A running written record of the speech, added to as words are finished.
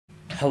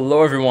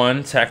Hello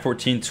everyone, TAC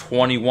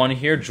 1421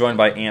 here, joined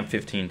by AMP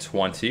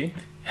 1520.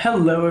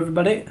 Hello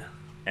everybody.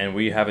 And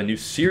we have a new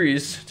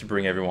series to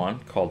bring everyone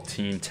called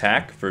Team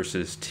TAC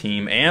versus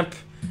Team AMP.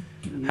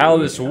 How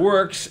this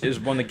works is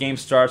when the game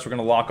starts, we're going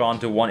to lock on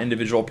to one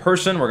individual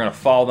person. We're going to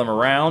follow them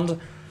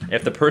around.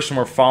 If the person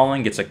we're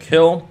following gets a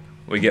kill,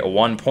 we get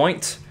 1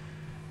 point.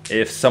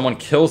 If someone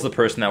kills the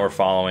person that we're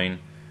following,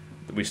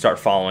 we start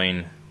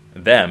following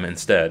them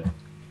instead.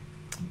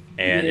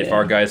 And if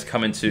our guys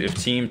come into, if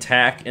Team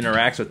TAC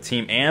interacts with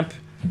Team AMP,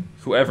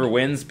 whoever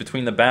wins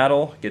between the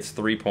battle gets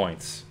 3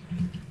 points.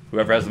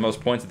 Whoever has the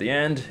most points at the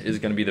end is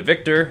going to be the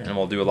victor, and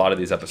we'll do a lot of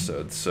these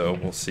episodes. So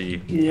we'll see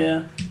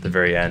at the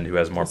very end who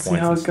has more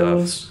points and stuff.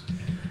 Goes.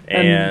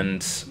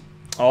 And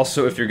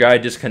also, if your guy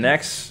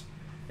disconnects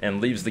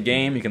and leaves the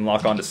game, you can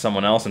lock on to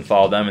someone else and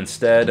follow them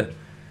instead.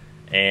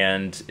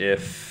 And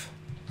if...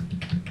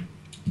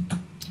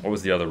 What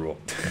was the other rule?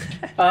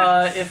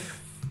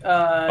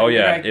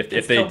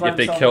 If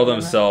they kill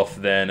themselves,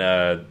 then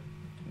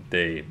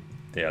they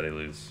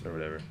lose or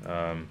whatever.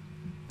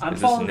 I'm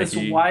following this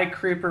Y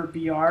Creeper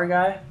BR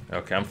guy.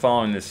 Okay, I'm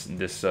following this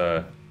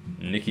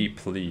Nikki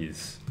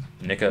Please.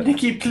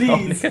 Nikki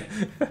Please.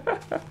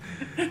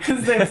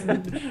 His name's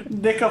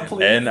Nika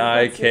Please.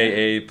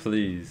 N-I-K-A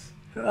Please.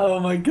 Oh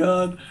my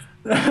god.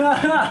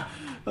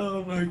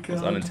 Oh my god.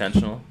 It's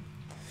unintentional.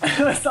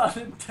 It's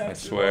unintentional. I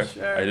swear.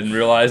 Sure. I didn't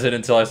realize it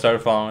until I started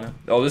following him.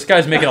 Oh, this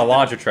guy's making a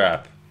launcher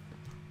trap.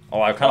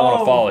 Oh, I kind of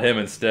want to follow him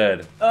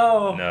instead.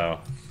 Oh. No.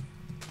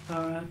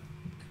 Alright.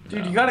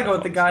 Dude, you gotta go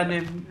with the guy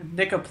named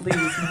Nika Please.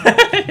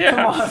 Yeah.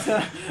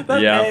 Come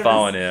on. Yeah, I'm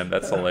following him.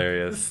 That's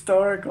hilarious.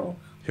 Historical.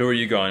 Who are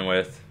you going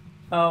with?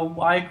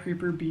 Y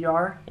Creeper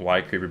BR.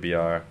 Y Creeper BR.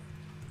 I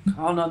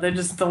don't know. They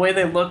just, the way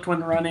they looked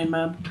when running,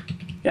 man.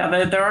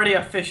 Yeah, they're already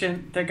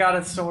efficient. They got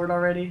a sword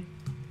already.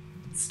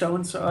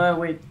 Stone sword.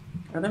 Wait.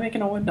 Are they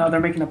making a wood? No, they're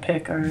making a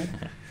pick. Alright.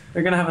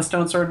 They're gonna have a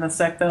stone sword in a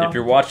sec, though. If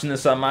you're watching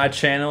this on my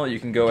channel, you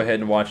can go ahead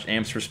and watch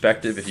Amp's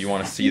perspective if you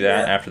want to see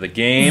that after the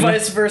game.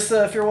 Vice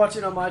versa, if you're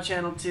watching on my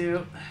channel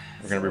too.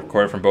 We're gonna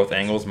record it from both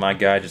angles. My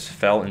guy just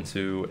fell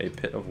into a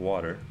pit of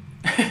water.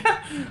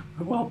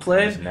 Well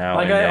played.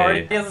 My guy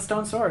already has a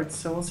stone sword,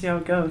 so we'll see how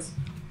it goes.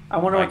 I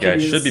wonder what kit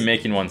he is. My guy should be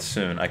making one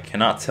soon. I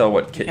cannot tell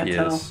what kit he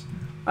is.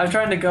 I'm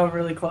trying to go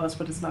really close,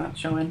 but it's not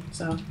showing,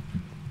 so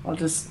I'll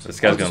just... This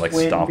guy's gonna like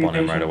stomp on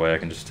him right away, I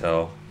can just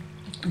tell.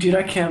 Dude,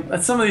 I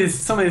can't. Some of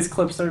these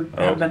clips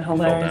have been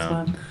hilarious,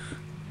 man.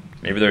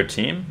 Maybe they're a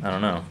team? I don't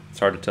know. It's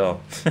hard to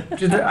tell.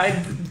 Dude,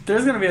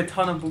 there's gonna be a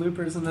ton of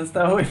bloopers in this,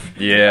 though.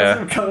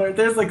 Yeah.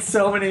 There's like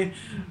so many.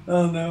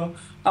 Oh no.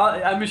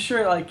 I'm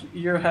sure like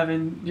you're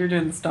doing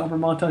the stomper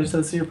montage,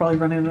 so you're probably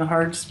running in a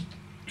hard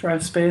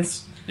drive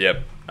space.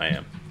 Yep, I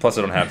am. Plus,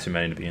 I don't have too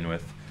many to begin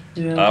with.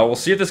 Yeah. We'll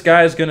see if this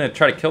guy is gonna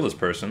try to kill this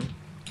person.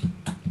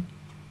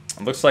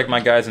 It looks like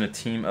my guy's in a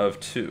team of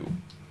 2.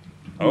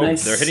 Oh,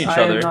 nice. They're hitting each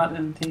other. I am not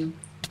in a team.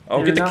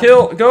 Oh, get the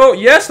kill. Go.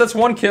 Yes, that's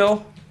 1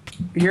 kill.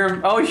 You're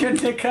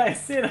Nick. I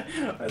see it.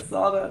 I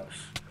saw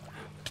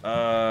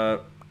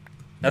that.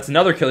 That's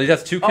another kill. He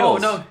has 2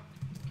 kills. Oh, no.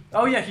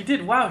 Oh, yeah, he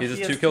did. Wow. He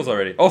has 2 kills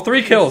already. Oh,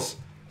 3 kills.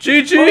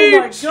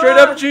 GG. Oh straight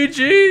up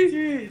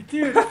GG.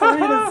 Dude,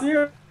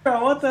 3-0.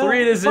 What the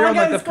 3-0 in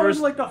like the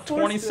first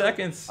 20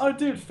 seconds. Oh,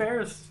 dude,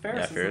 Ferris.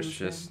 Yeah, Ferris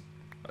just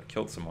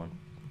killed someone.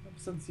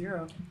 Episode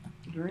 0.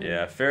 Dream.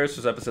 Yeah, Ferris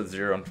was episode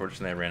 0.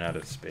 Unfortunately, I ran out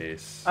of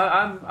space.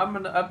 I'm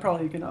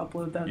probably gonna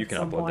upload that. You can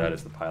upload that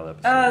as the pilot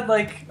episode. I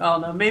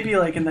don't know, maybe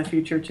like in the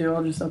future too.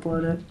 I'll just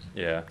upload it.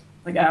 Yeah.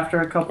 Like after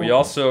a couple. We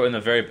also in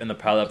the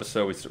pilot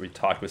episode we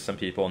talked with some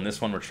people, and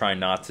this one we're trying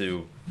not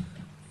to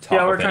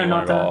talk with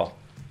anyone at all,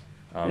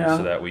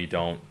 so that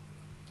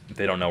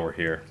they don't know we're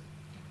here.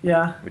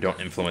 Yeah. We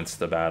don't influence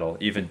the battle,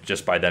 even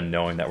just by them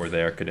knowing that we're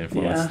there could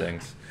influence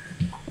things.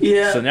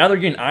 Yeah. So now they're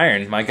getting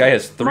iron. My guy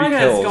has 3 kills. My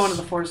guy's going to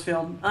the force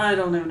field. I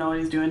don't even know what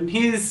he's doing.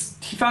 He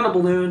found a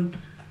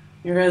balloon.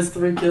 Your guy's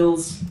 3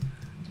 kills.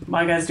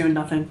 My guy's doing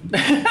nothing. So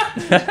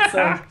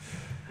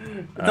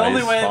the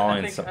only way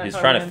I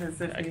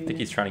think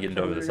he's trying to get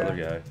over this other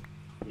guy.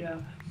 Yeah.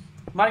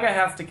 My guy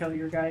has to kill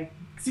your guy.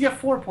 Because you get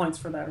 4 points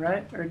for that,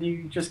 right? Or do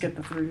you just get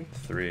the 3?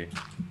 3.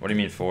 What do you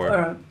mean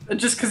 4?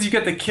 Just because you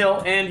get the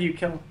kill and you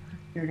kill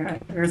your guy.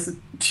 There's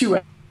 2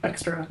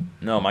 extra.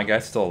 No, my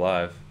guy's still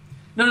alive.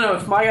 No.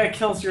 If my guy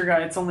kills your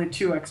guy, it's only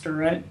 2 extra,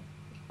 right?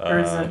 Or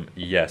is it?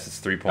 Yes, it's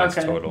 3 points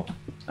total.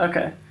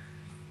 Okay.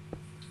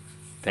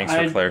 Thanks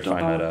for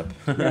clarifying that up.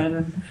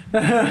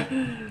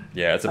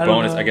 Yeah, it's a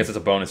bonus. I guess it's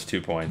a bonus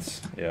 2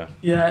 points. Yeah.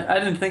 Yeah, I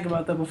didn't think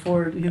about that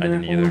before either. I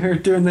didn't either. When we were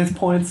doing these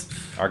points.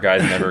 Our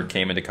guys never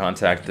came into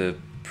contact the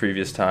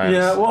previous times.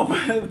 Yeah, well,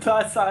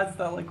 besides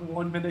that like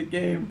 1 minute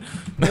game.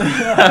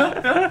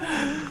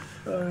 The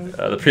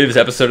previous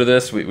episode of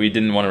this, we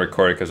didn't want to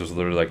record it because it was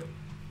literally like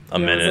a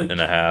minute and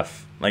a half.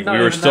 Like we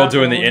were still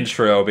doing the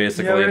intro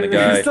basically, and the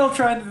guy, still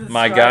trying to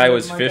my guy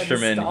was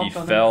fisherman. He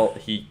fell.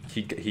 He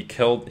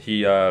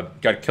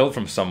got killed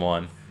from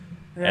someone,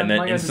 and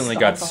then instantly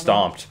got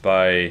stomped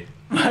by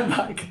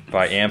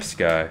Amp's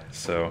guy.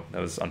 So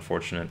that was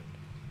unfortunate.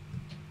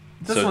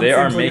 This So one they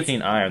are seems like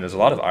making iron. There's a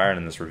lot of iron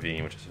in this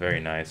ravine, which is very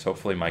nice.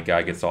 Hopefully my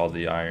guy gets all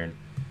the iron.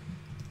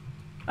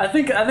 I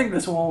think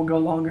this one will go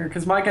longer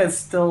because my guy's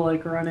still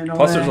like running away.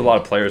 Plus, there's a lot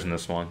of players in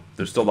this one.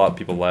 There's still a lot of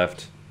people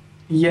left.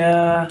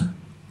 Yeah.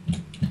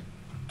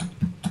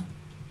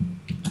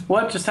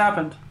 What just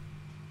happened?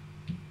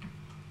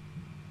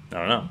 I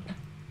don't know.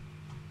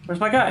 Where's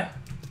my guy?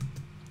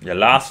 You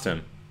lost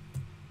him.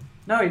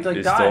 No, he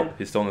like died.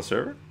 He's still on the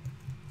server?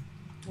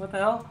 What the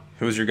hell?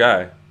 Who's your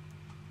guy?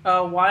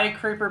 Y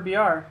Creeper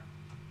BR.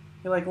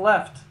 He like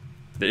left.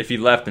 If he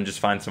left, then just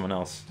find someone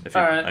else. If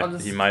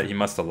Alright, he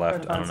must have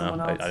left. I don't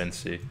know. I didn't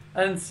see.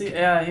 I didn't see.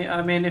 Yeah,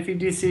 I mean, if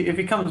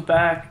he comes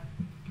back,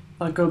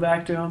 I'll go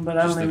back to him. But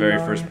I don't Just even the very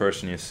know first him.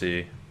 person you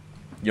see.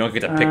 You don't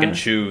get to pick and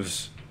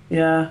choose.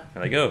 Yeah.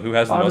 You're like, oh, who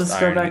has the I'll most just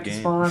go iron in back the to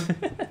game?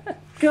 spawn.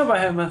 Go by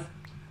him.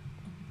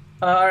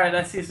 Alright,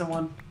 I see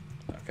someone.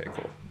 Okay,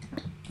 cool.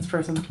 This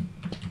person.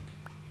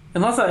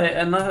 Unless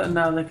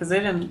no, because they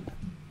didn't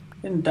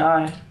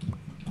die.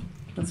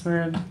 That's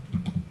weird.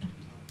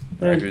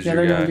 Alright, who's They're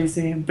your gonna guy?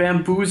 DC.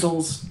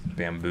 Bamboozles.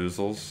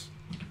 Bamboozles.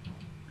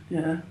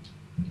 Yeah.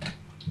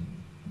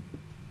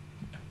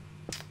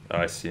 Oh,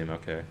 I see him.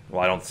 Okay.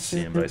 Well, I don't see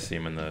him, but I see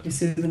him in the. You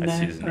see the I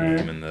see his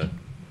name in the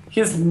He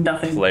has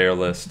nothing. player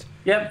list.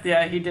 Yep,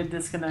 yeah, he did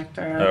disconnect.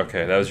 Alright.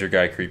 Okay, that was your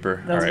guy,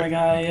 Creeper. That was my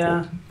guy,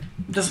 yeah. Cool.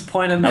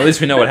 Disappointed. At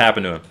least we know what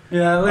happened to him.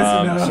 Yeah, at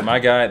least we know. So my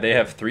guy, they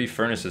have 3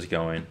 furnaces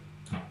going.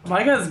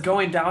 My guy's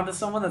going down to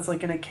someone that's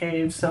like in a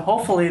cave, so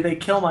hopefully they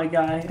kill my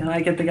guy and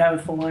I get the guy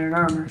with full iron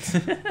armor.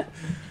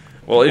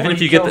 Well, even Or if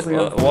he you get kills the,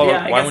 the other- well,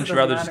 Yeah, I why guess wouldn't it you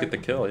rather doesn't just get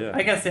the kill? Yeah.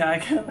 I guess, yeah, I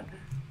can.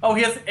 Oh,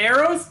 he has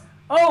arrows?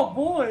 Oh,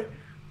 boy.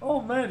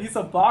 Oh, man, he's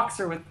a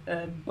boxer with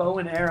a bow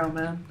and arrow,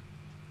 man.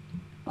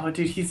 Oh,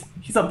 dude, he's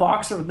a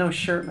boxer with no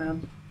shirt,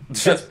 man.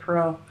 That's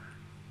pro.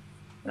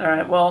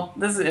 Alright, well,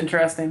 this is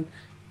interesting.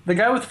 The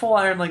guy with full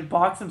iron, like,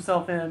 boxed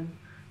himself in,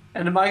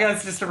 and my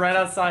guy's just right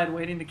outside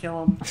waiting to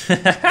kill him.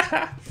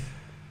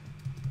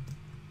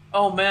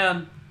 Oh,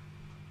 man.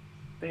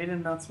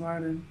 Baited, not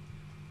smarted.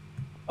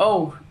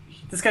 Oh,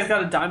 this guy's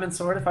got a diamond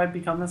sword if I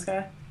become this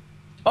guy?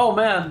 Oh,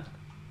 man.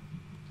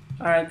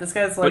 Alright, this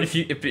guy's like... But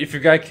if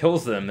your guy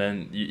kills them,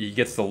 then he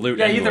gets the loot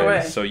Yeah, either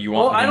anyways, way. so you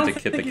want him to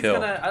get the he's kill.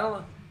 Gonna, I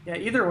don't. Yeah,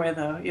 either way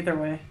though. Either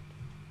way.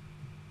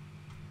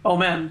 Oh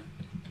man.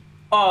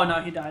 Oh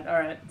no, he died. All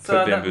right.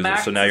 So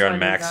So now you're on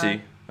Max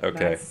Maxi.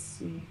 Okay.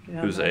 Maxi.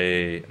 Yeah, Who's man.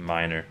 a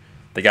miner?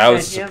 The guy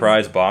was a he has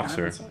surprise a boxer.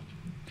 diamond sword.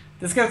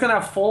 This guy's gonna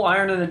have full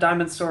iron and a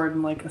diamond sword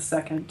in like a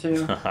second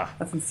too.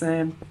 That's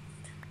insane.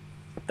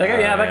 That guy,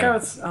 yeah, that guy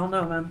was. I don't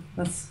know, man.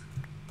 That's.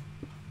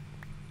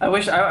 I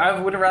wish I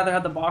would have rather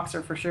had the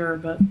boxer for sure,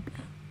 but.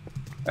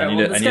 I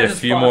need a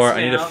few more.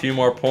 I need a few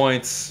more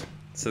points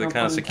so they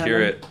kind of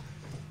secure it,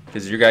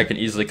 because your guy can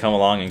easily come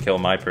along and kill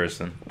my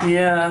person.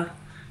 Yeah,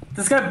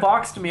 this guy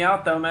boxed me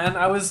out though, man.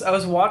 I was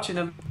watching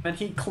him and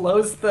he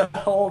closed the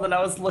hole that I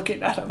was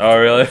looking at him. Oh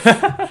really?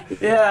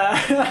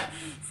 Yeah,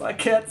 so I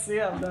can't see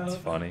him though. That's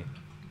funny.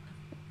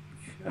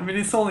 I mean,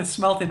 he's only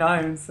smelting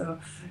iron, so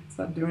it's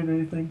not doing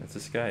anything. Is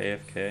this guy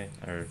AFK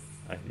or?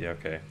 Yeah,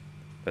 okay.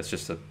 That's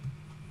just a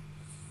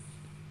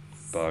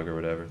bug or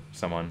whatever.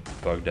 Someone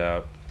bugged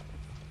out.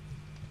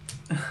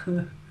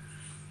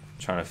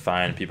 Trying to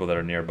find people that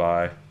are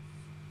nearby.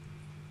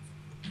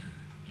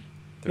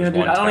 There's Yeah, dude,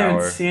 one I don't tower.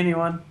 even see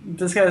anyone.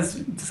 This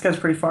guy's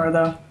pretty far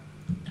though.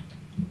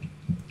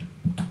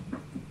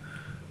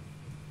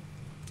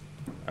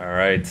 All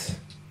right,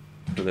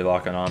 who are they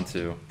locking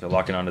onto? They're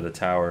locking onto the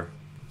tower.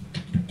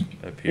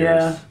 It appears.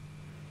 Yeah,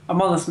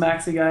 I'm on this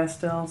Maxi guy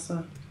still,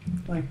 so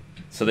like.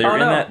 So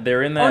they're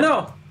They're in that. Oh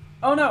no!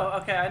 Oh no!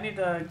 Okay, I need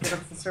to get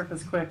up to the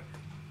surface quick.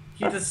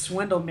 He just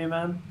swindled me,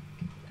 man.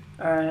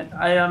 Alright,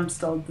 I am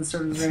still at the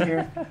surface right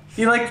here.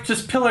 He like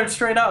just pillared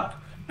straight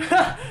up.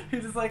 He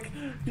just like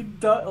I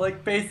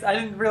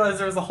didn't realize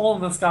there was a hole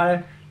in the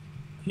sky.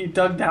 He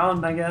dug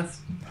down, I guess.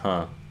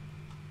 Huh.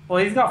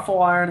 Well, he's got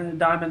full iron and a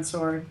diamond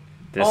sword.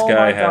 This oh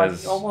guy my God,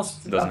 has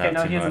almost. doesn't Okay, have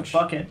no, too he has much. a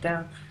bucket.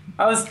 Damn.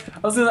 I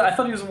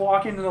thought he was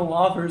walking in the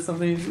lava or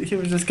something. He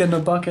was just getting a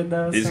bucket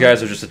though. These so.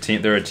 guys are just a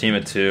team. They're a team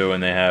of 2,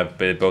 and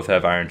they both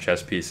have iron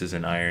chest pieces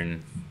and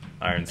iron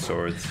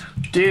swords.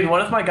 Dude,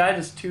 what if my guy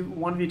just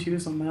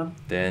 1v2s him, man?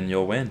 Then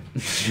you'll win.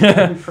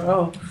 Pretty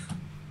pro.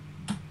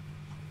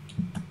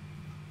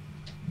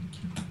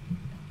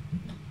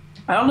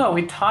 I don't know.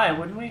 We tie,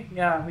 wouldn't we?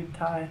 Yeah, we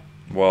tie.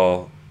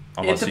 Well,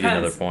 unless It you get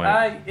another depends.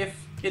 point.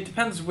 If it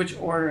depends which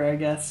order, I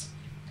guess.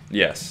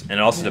 Yes, and it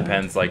also Yeah.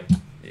 depends, like,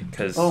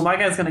 because. Oh, my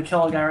guy's gonna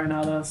kill a guy right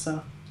now, though.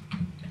 So.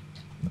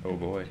 Oh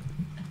boy.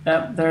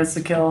 Yep, there's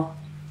the kill.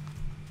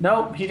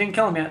 Nope, he didn't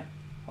kill him yet.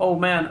 Oh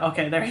man.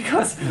 Okay, there he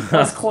goes. That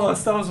was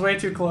close. That was way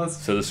too close.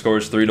 So the score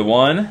is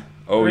 3-1.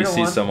 Oh, we 3-1.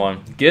 see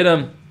someone. Get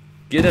him,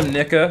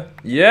 Nika.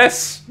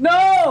 Yes.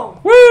 No!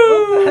 Woo!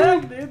 What the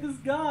heck, dude? This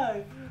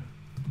guy.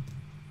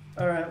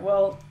 All right.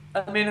 Well,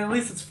 I mean, at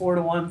least it's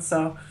 4-1.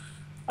 So,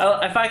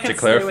 if I can. To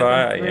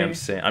clarify, I am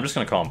saying I'm just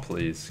gonna call him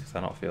please, because I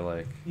don't feel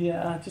like.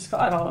 Yeah, just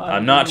I don't.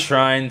 I'm not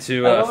trying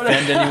to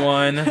offend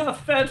anyone.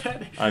 Offend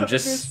anyone. I'm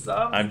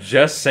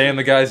just saying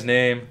the guy's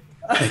name.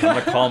 I'm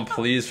gonna call him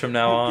please from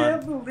now on. I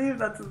can't believe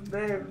that's his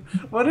name.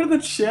 What are the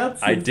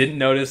chances? I didn't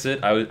notice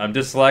it. I'm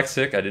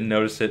dyslexic. I didn't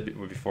notice it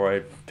before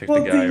I picked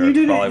well, the guy. You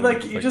didn't probably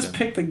like you just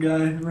picked the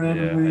guy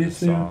randomly. Yeah, I just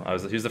saw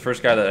him. He was the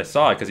first guy that I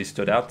saw because he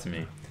stood out to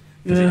me.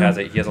 Because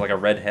he has like a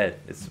red head.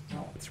 It's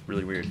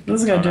really weird.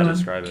 What's this guy doing? I don't know how to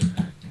describe it.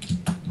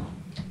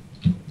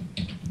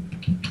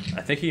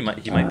 I think he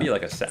might be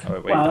like a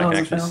wait, wow, I can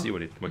actually see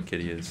what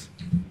kid he is.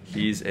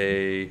 He's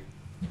a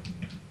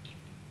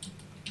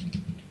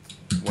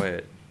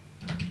wait.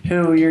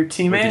 Who, your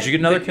teammate? Wait, did you get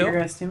another kill? Your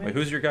guy's teammate? Wait,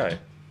 who's your guy?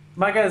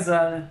 My guy's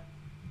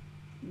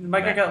my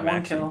guy got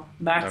one kill.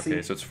 Maxi.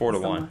 Okay, so it's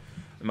 4-1.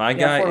 My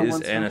guy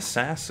is an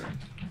assassin.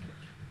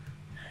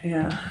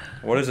 Yeah.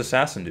 What does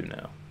assassin do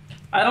now?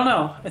 I don't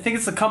know. I think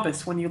it's the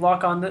compass. When you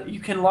lock on, you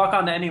can lock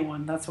on to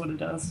anyone. That's what it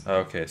does.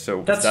 Okay,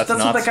 so that's not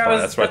what the guy spy.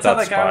 was. That's what how I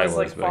thought spy was,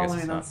 like, but I guess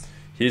it's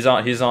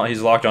following not.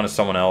 He's locked onto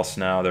someone else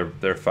now.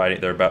 They're fighting.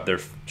 They're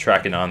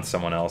tracking on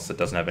someone else that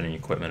doesn't have any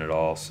equipment at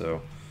all.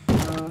 So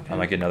okay. I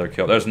might get another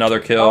kill. There's another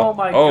kill. Oh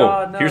my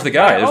god! No. Here's the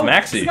guy. There's This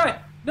Maxi. guy.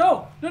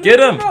 No!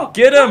 Get him!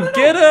 Get him!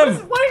 Get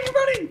him! Why are you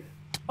running?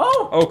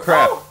 Oh! Oh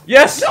crap! Oh.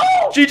 Yes!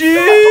 No!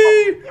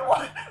 GG!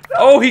 No.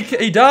 Oh,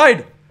 he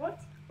died.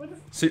 What? What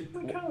is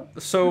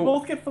So we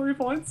both get 3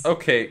 points.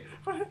 Okay,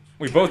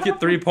 we both get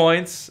 3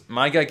 points.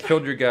 My guy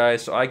killed your guy,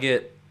 so I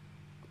get.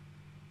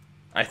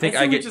 I think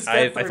I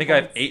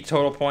have 8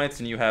 total points,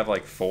 and you have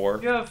like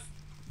 4.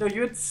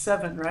 You had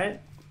 7, right?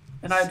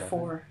 And I had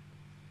 4.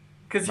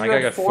 Because my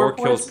guy got 4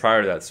 kills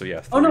prior to that, so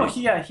yeah. 3. Oh no,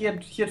 he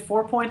had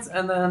 4 points,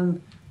 and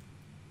then.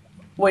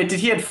 Wait,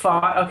 did he had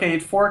 5? Okay, he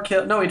had 4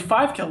 kills. No, he had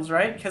 5 kills,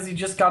 right? Because he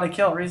just got a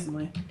kill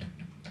recently.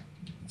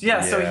 Yeah,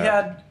 so he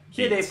had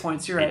 8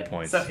 points. You're right. 8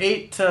 points. So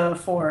 8 to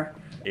 4.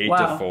 8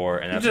 to 4,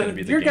 and that's gonna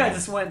be the your game. guy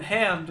just went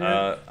ham, dude.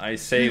 I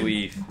say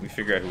we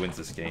figure out who wins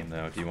this game,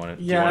 though. Do you want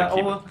to?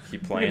 Yeah,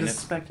 keep playing it?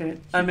 Spectate.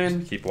 I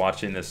mean, keep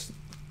watching this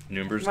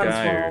Noombers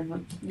guy.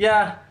 Well,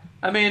 yeah,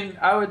 I mean,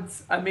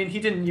 he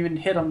didn't even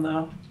hit him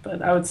though,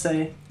 but I would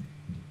say.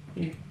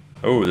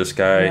 Oh, this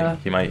guy. Yeah.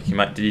 He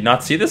might. Did you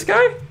not see this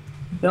guy?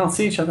 They don't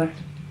see each other.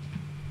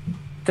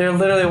 They're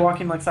literally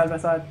walking like side by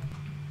side.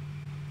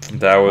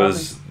 That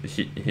was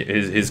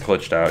his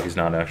glitched out. He's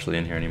not actually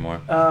in here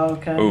anymore. Oh,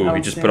 okay. Oh,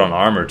 he just put on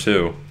armor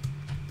too.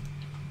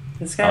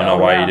 This guy. I don't know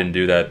why he didn't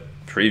do that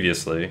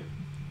previously.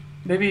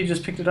 Maybe he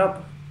just picked it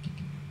up.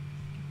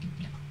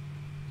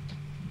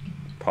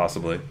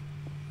 Possibly.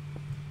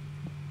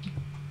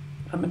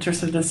 I'm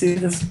interested to see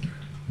this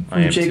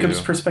I am Jacob's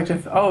too.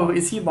 perspective. Oh,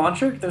 is he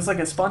launcher? There's like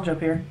a sponge up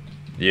here.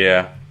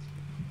 Yeah,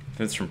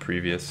 it's from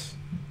previous.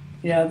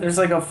 Yeah, there's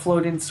like a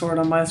floating sword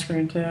on my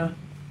screen too.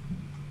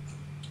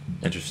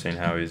 Interesting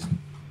how he's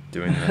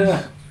doing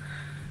this.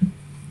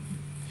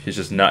 He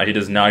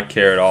does not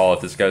care at all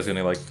if this guy's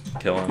gonna like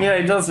kill him. Yeah,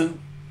 he doesn't.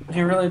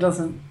 He really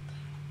doesn't.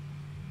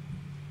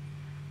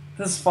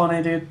 This is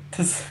funny, dude.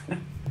 This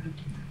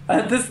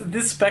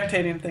this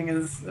spectating thing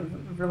is a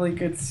really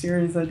good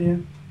series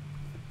idea.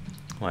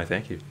 Why,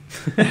 thank you.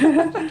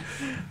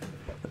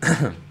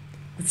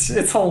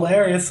 It's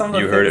hilarious. Some of the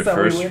you heard it that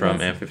first we from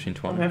witnessed.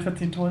 M1520.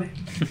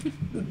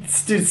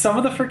 M1520. Dude, some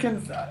of the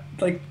freaking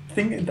like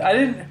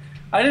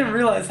I didn't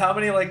realize how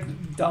many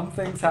like dumb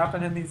things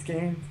happen in these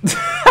games.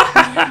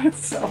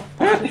 It's so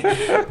funny.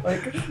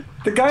 Like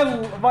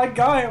my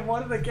guy in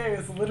one of the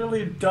games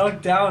literally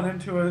dug down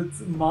into a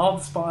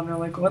mob spawner.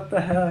 Like, what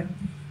the heck?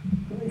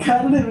 Like,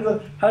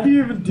 how do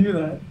you even do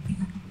that?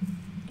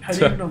 How do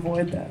you even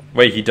avoid that?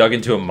 Wait, he dug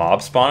into a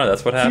mob spawner?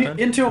 That's what happened?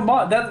 Into a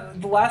mob.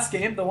 The last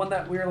game, the one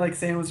that we were like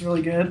saying was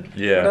really good.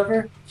 Yeah.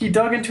 Whatever. He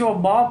dug into a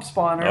mob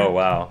spawner. Oh,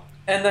 wow.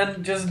 And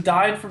then just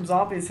died from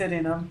zombies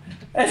hitting him.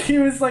 And he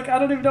was like, I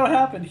don't even know what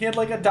happened. He had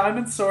like a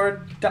diamond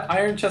sword,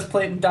 iron chest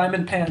plate, and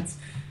diamond pants.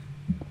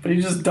 But he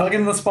just dug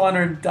in the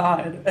spawner and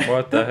died.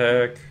 What the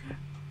heck?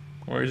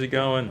 Where is he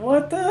going?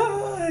 What the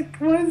heck?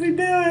 What is he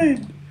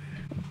doing?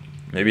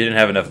 Maybe he didn't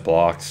have enough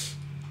blocks.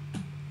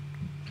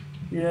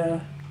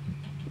 Yeah.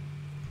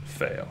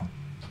 Fail.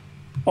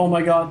 Oh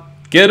my god.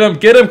 Get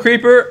him,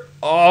 creeper!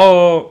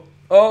 Oh.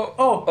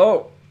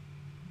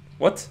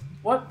 What?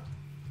 What?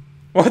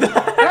 What the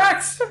heck?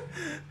 Max!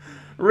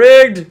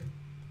 Rigged!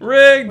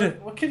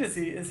 What kid is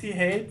he? Is he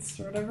Hades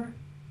or whatever?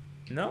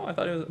 No, I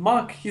thought he was...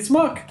 Monk. He's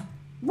Monk.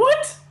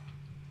 What?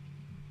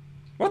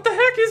 What the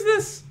heck is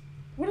this?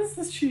 What is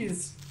this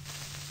cheese?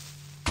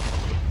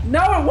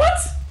 No, what?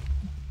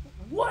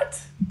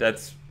 What? That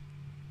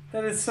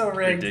is so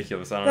rigged.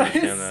 Ridiculous. I don't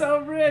understand that. That is so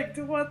rigged.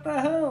 What the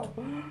hell?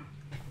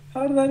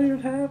 How did that even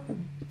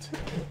happen?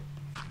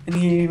 And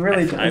he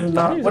really does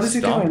not. What is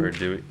he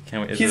doing?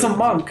 He's a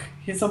monk.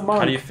 He's a monk.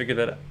 How do you figure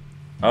that out?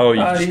 Oh,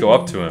 you just go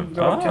up to him.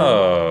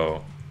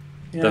 Oh.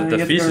 Yeah,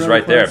 the feast is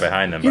right there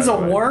behind them. He's a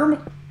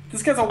worm?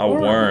 This guy's a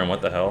worm. A worm,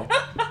 what the hell?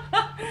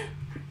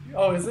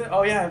 Oh, is it?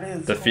 Oh, yeah, it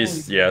is. The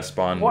feast,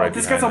 spawned right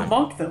This behind guy's them. a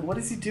monk, though. What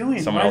is he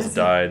doing? Someone else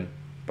died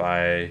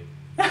by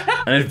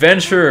an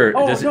adventurer.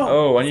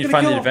 No. I need to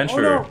find the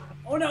adventurer.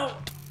 Oh, no.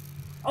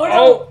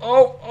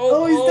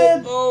 Oh, he's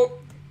dead.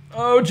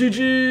 Oh, GG.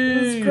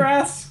 This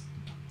grass.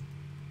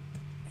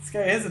 This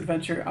guy is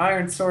adventure.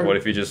 Iron sword. What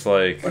if he just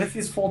like? What if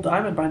he's full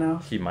diamond by now?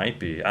 He might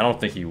be. I don't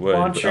think he would,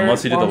 Launcher,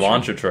 unless he did the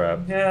launcher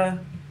trap. Yeah,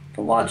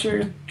 the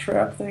launcher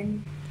trap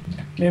thing.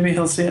 Maybe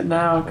he'll see it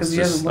now because he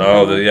hasn't.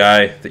 Oh, the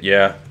guy.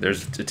 Yeah,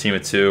 there's a team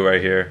of 2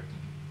 right here.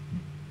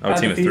 Oh,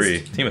 team of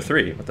 3. Team of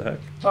 3. What the heck?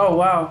 Oh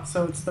wow!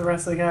 So it's the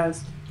rest of the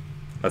guys.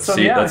 Let's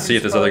see. Yeah, let's see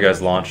if this other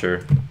guy's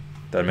launcher.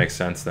 That makes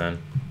sense then.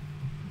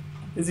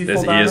 Is he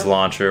full diamond? He is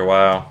launcher.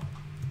 Wow.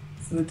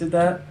 So they did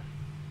that.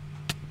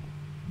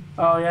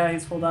 Oh yeah,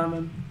 he's full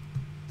diamond.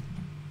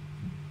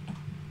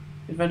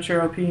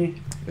 Adventure OP.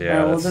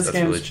 Yeah, well, that's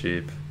really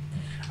cheap.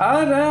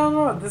 I don't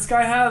know. This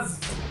guy has.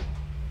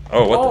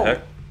 Oh, what the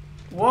heck?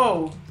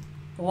 Whoa,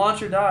 the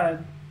launcher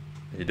died.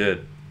 He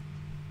did.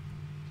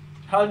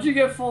 How did you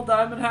get full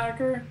diamond,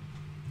 hacker?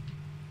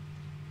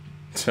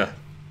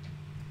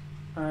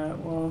 Alright,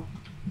 well.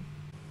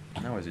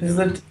 Now is he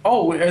doing?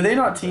 Oh, are they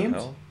not teams?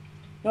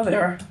 No, they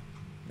are.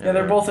 Yeah,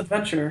 they're both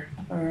adventure.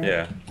 Alright.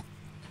 Yeah.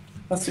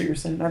 That's what you're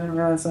saying. I didn't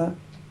realize that.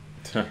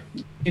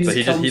 He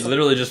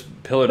literally just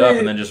pillared up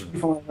and then just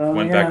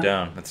went back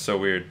down. That's so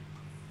weird.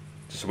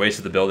 Just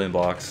wasted the building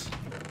blocks.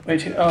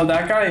 Wait, oh,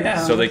 that guy?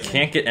 Yeah. So they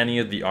can't get any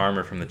of the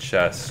armor from the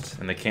chest,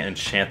 and they can't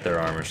enchant their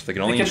armor, so they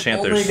can only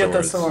enchant their swords. Get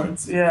the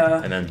swords,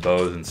 yeah. And then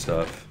bows and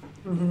stuff.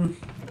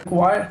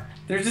 Why?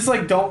 They're just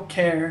like, don't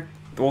care.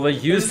 Well, they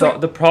used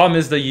the problem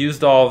is they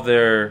used all of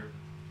their...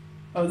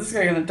 Oh, this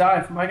guy gonna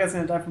die. My guy's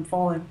gonna die from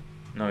falling.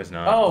 No, he's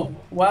not. Oh,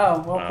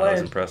 wow. Well played. That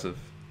was impressive.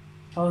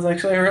 That was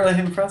actually really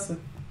impressive.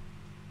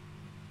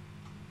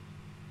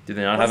 Did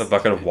they not have a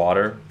bucket of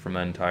water from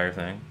that entire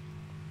thing?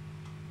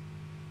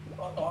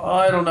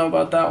 I don't know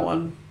about that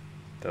one.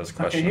 That was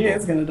questionable. Okay, he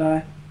is gonna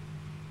die.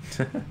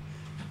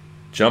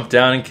 Jump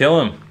down and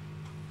kill him.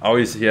 Oh,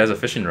 he has a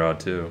fishing rod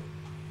too.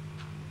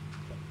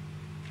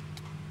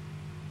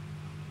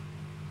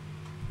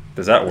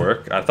 Does that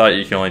work? I thought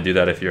you can only do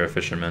that if you're a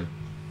fisherman.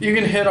 You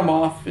can hit him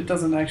off. It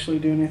doesn't actually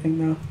do anything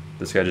though.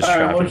 This guy just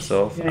trapped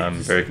himself? Yeah, I'm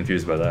very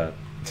confused by that.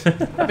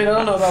 I mean, I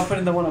don't know about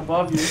putting the one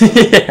above you.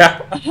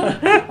 Yeah.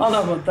 I don't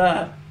know about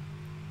that.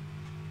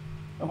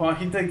 Oh, wow,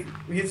 he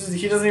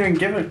doesn't even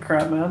give a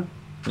crap, man.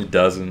 He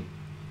doesn't.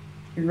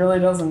 He really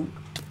doesn't.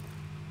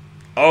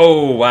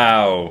 Oh,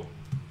 wow.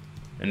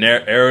 An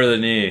arrow to the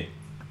knee.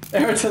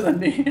 Arrow to the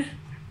knee?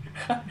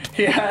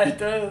 Yeah, it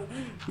does.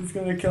 He's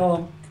gonna kill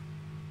him.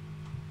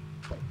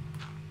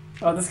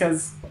 Oh, this guy.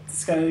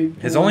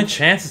 His only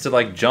chance is to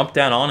like jump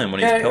down on him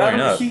when he's pillaring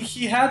up.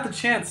 He had the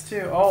chance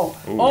too. Oh,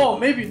 ooh. Oh,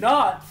 maybe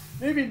not.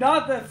 Maybe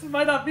not. That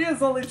might not be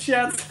his only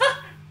chance.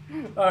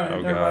 All right.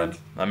 Oh god, mind.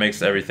 That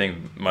makes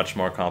everything much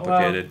more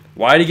complicated. Wow.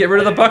 Why did he get rid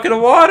of the bucket of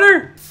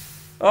water?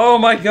 Oh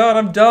my god,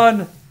 I'm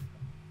done.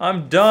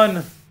 I'm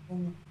done.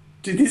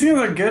 Dude, these guys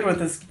are good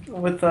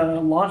with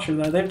the launcher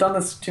though. They've done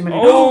this too many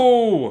times.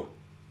 Oh!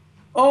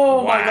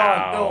 Oh my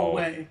god, no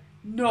way.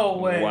 No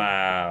way.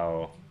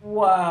 Wow.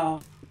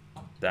 Wow.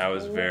 That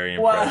was very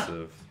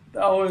impressive.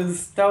 That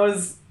was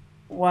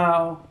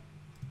wow.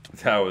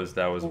 That was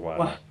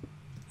wow.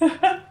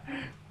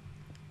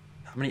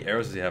 How many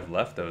arrows does he have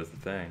left though is the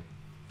thing.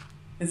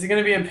 Is he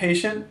gonna be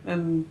impatient?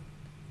 And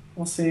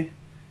we'll see.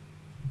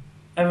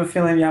 I have a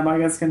feeling, yeah, my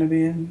guy's gonna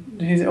be in.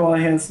 He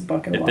has a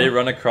bucket. If they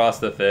run across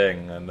the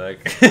thing, I'm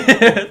like.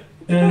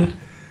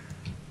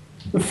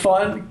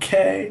 Fun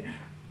K.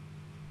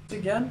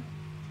 Again?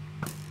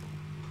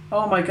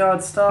 Oh my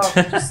God! Stop!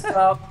 Just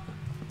stop!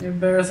 You're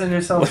embarrassing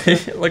yourself.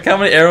 Look how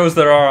many arrows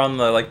there are on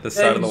the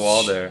side of the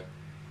wall there.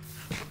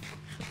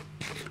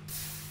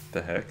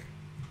 The heck?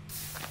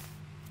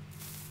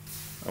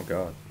 Oh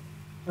God!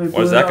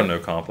 What is that going to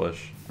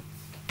accomplish?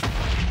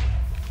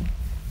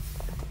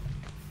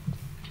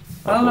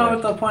 I don't know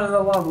what the point of the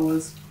lava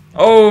was.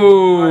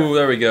 Oh, right.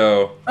 There we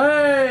go.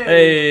 Hey!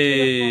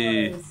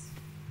 Hey!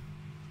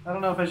 I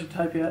don't know if I should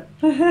type yet.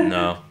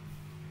 No.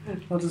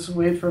 I'll just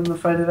wait for him to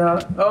fight it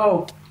out.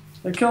 Oh!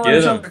 They're killing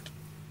each other.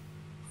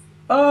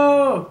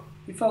 Oh!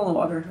 He fell in the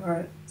water.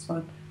 Alright, it's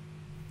fine.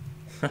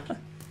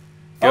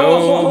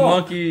 Go,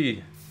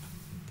 monkey!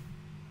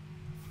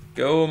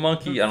 Go,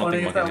 monkey! I don't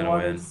think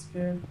monkey's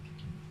gonna win.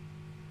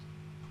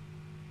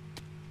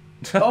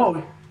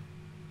 Oh!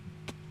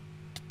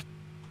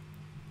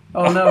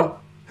 Oh no!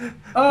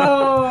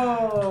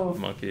 Oh!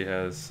 Monkey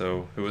has,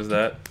 so who was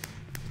that?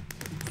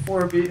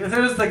 4B. It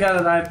was the guy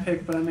that I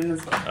picked, but I mean,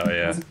 it's. Oh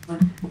yeah.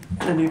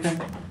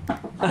 Anything.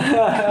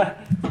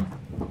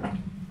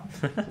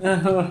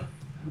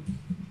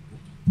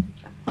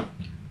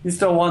 You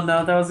still won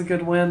though. That was a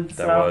good win.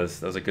 That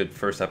was a good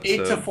first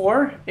episode.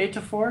 8-4.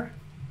 8-4.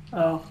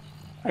 Oh,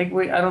 I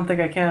don't think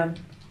I can.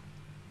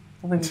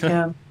 I don't think I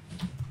can.